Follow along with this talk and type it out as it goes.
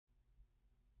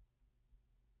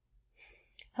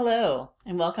Hello,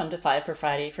 and welcome to Five for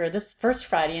Friday for this first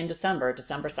Friday in December,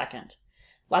 December 2nd.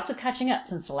 Lots of catching up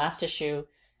since the last issue,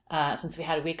 since we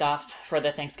had a week off for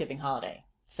the Thanksgiving holiday.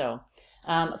 So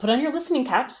put on your listening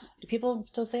caps. Do people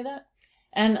still say that?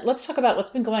 And let's talk about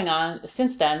what's been going on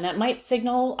since then that might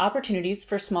signal opportunities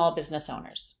for small business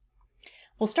owners.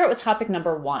 We'll start with topic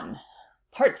number 1,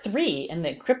 part 3 in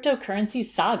the cryptocurrency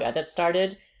saga that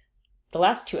started. The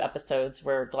last 2 episodes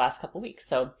were the last couple weeks.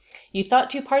 So you thought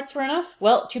 2 parts were enough?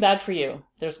 Well, too bad for you.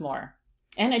 There's more.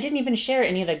 And I didn't even share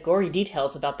any of the gory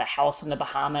details about the house in the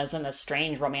Bahamas and the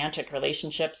strange romantic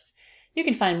relationships. You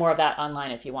can find more of that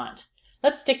online if you want.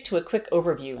 Let's stick to a quick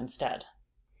overview instead.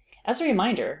 As a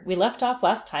reminder, we left off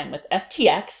last time with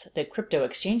FTX, the crypto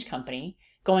exchange company,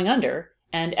 going under,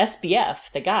 and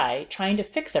SBF, the guy, trying to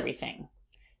fix everything.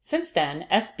 Since then,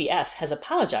 SBF has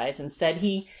apologized and said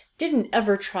he didn't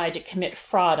ever try to commit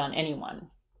fraud on anyone.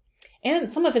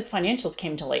 And some of his financials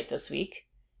came to light this week.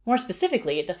 More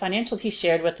specifically, the financials he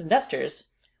shared with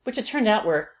investors, which it turned out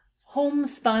were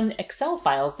homespun Excel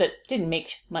files that didn't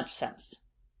make much sense.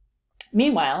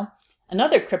 Meanwhile,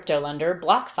 another crypto lender,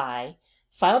 BlockFi,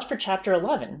 filed for Chapter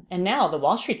 11, and now the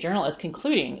Wall Street Journal is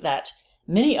concluding that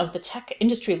many of the tech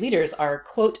industry leaders are,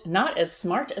 quote, not as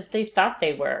smart as they thought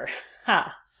they were.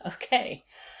 Ha, okay.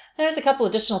 There's a couple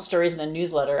additional stories in the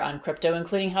newsletter on crypto,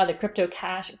 including how the crypto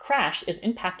crash is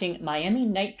impacting Miami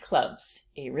nightclubs,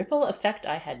 a ripple effect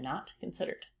I had not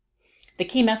considered. The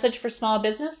key message for small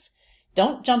business?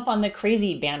 Don't jump on the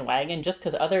crazy bandwagon just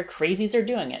because other crazies are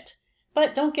doing it.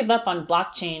 But don't give up on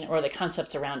blockchain or the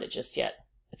concepts around it just yet.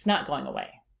 It's not going away.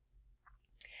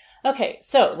 Okay,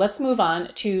 so let's move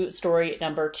on to story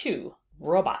number 2,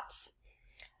 robots.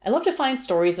 I love to find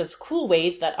stories of cool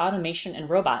ways that automation and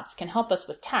robots can help us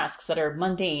with tasks that are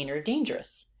mundane or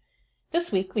dangerous.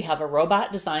 This week we have a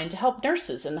robot designed to help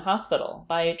nurses in the hospital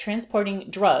by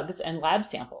transporting drugs and lab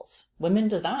samples, women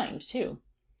designed too,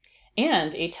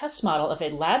 and a test model of a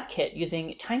lab kit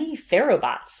using tiny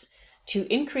ferrobots to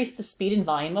increase the speed and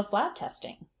volume of lab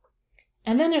testing.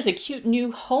 And then there's a cute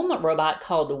new home robot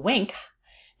called Wink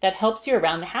that helps you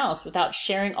around the house without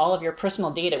sharing all of your personal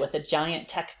data with a giant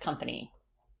tech company.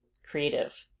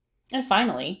 Creative. And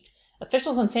finally,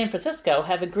 officials in San Francisco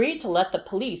have agreed to let the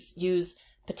police use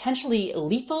potentially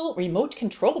lethal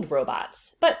remote-controlled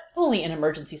robots, but only in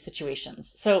emergency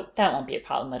situations, so that won't be a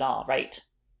problem at all, right?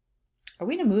 Are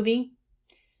we in a movie?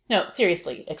 No,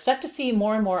 seriously, expect to see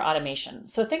more and more automation,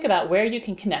 so think about where you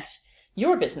can connect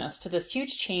your business to this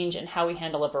huge change in how we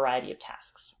handle a variety of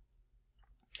tasks.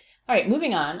 All right,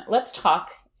 moving on, let's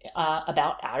talk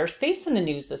about outer space in the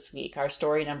news this week, our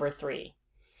story number 3.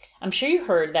 I'm sure you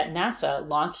heard that NASA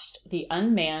launched the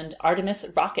unmanned Artemis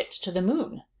rocket to the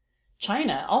moon.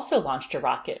 China also launched a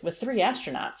rocket with 3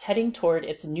 astronauts heading toward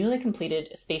its newly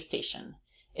completed space station.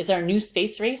 Is our new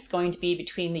space race going to be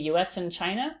between the US and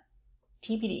China?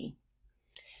 TBD.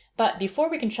 But before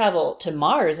we can travel to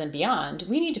Mars and beyond,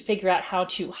 we need to figure out how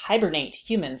to hibernate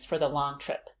humans for the long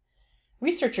trip.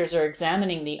 Researchers are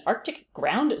examining the Arctic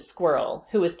ground squirrel,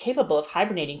 who is capable of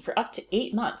hibernating for up to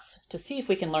 8 months, to see if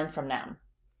we can learn from them.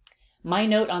 My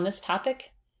note on this topic: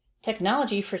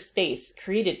 technology for space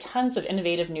created tons of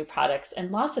innovative new products and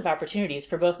lots of opportunities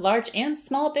for both large and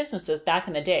small businesses back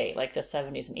in the day, like the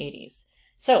 70s and 80s.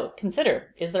 So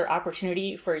consider, is there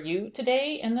opportunity for you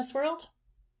today in this world?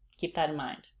 Keep that in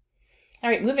mind.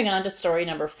 All right, moving on to story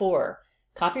number 4,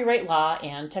 copyright law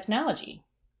and technology.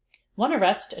 1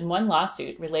 arrest and 1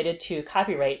 lawsuit related to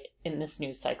copyright in this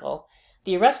news cycle.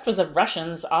 The arrest was of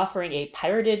Russians offering a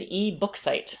pirated e-book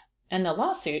site, and the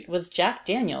lawsuit was Jack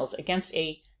Daniels against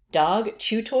a dog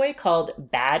chew toy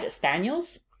called Bad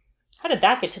Spaniels. How did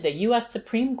that get to the US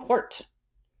Supreme Court?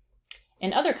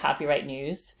 In other copyright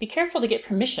news, be careful to get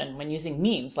permission when using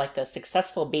memes like the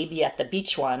successful baby at the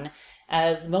beach one,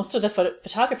 as most of the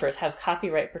photographers have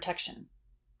copyright protection.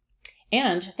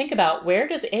 And think about, where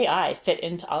does AI fit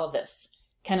into all of this?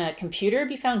 Can a computer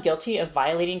be found guilty of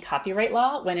violating copyright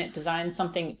law when it designs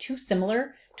something too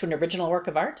similar to an original work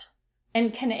of art?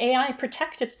 And can AI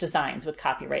protect its designs with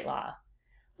copyright law?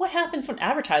 What happens when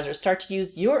advertisers start to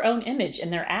use your own image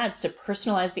in their ads to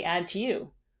personalize the ad to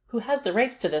you? Who has the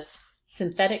rights to this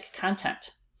synthetic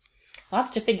content? Lots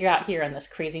to figure out here in this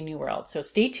crazy new world, so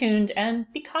stay tuned and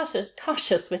be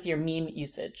cautious with your meme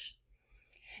usage.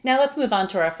 Now let's move on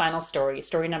to our final story,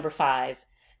 story number 5,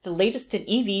 the latest in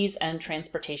EVs and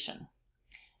transportation.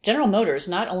 General Motors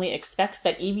not only expects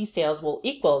that EV sales will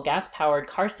equal gas-powered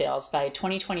car sales by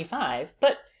 2025,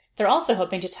 but they're also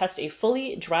hoping to test a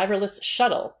fully driverless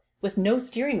shuttle with no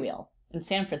steering wheel in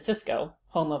San Francisco,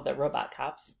 home of the robot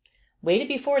cops. Way to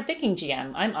be forward-thinking,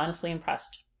 GM. I'm honestly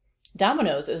impressed.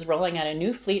 Domino's is rolling out a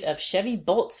new fleet of Chevy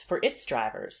Bolts for its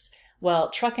drivers, while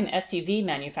truck and SUV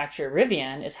manufacturer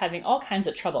Rivian is having all kinds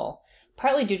of trouble,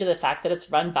 partly due to the fact that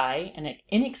it's run by an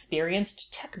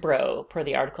inexperienced tech bro, per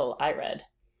the article I read.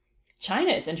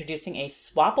 China is introducing a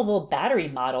swappable battery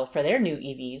model for their new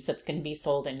EVs that's going to be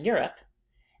sold in Europe.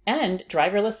 And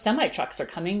driverless semi-trucks are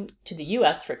coming to the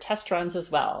US for test runs as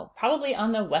well, probably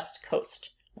on the West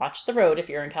Coast. Watch the road if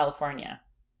you're in California.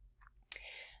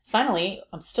 Finally,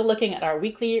 I'm still looking at our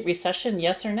weekly recession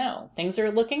yes or no. Things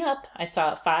are looking up. I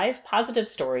saw 5 positive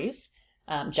stories.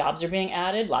 Jobs are being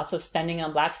added, lots of spending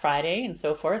on Black Friday and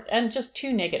so forth, and just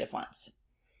 2 negative ones.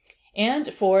 And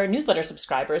for newsletter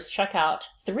subscribers, check out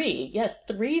 3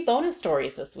 bonus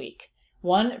stories this week.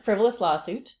 1 frivolous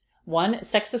lawsuit, 1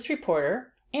 sexist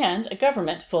reporter, and a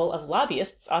government full of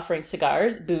lobbyists offering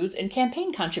cigars, booze, and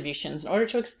campaign contributions in order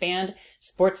to expand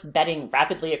sports betting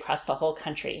rapidly across the whole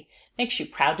country. Makes you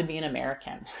proud to be an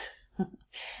American.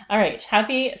 All right,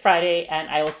 happy Friday, and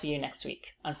I will see you next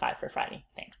week on 5 for Friday.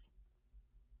 Thanks.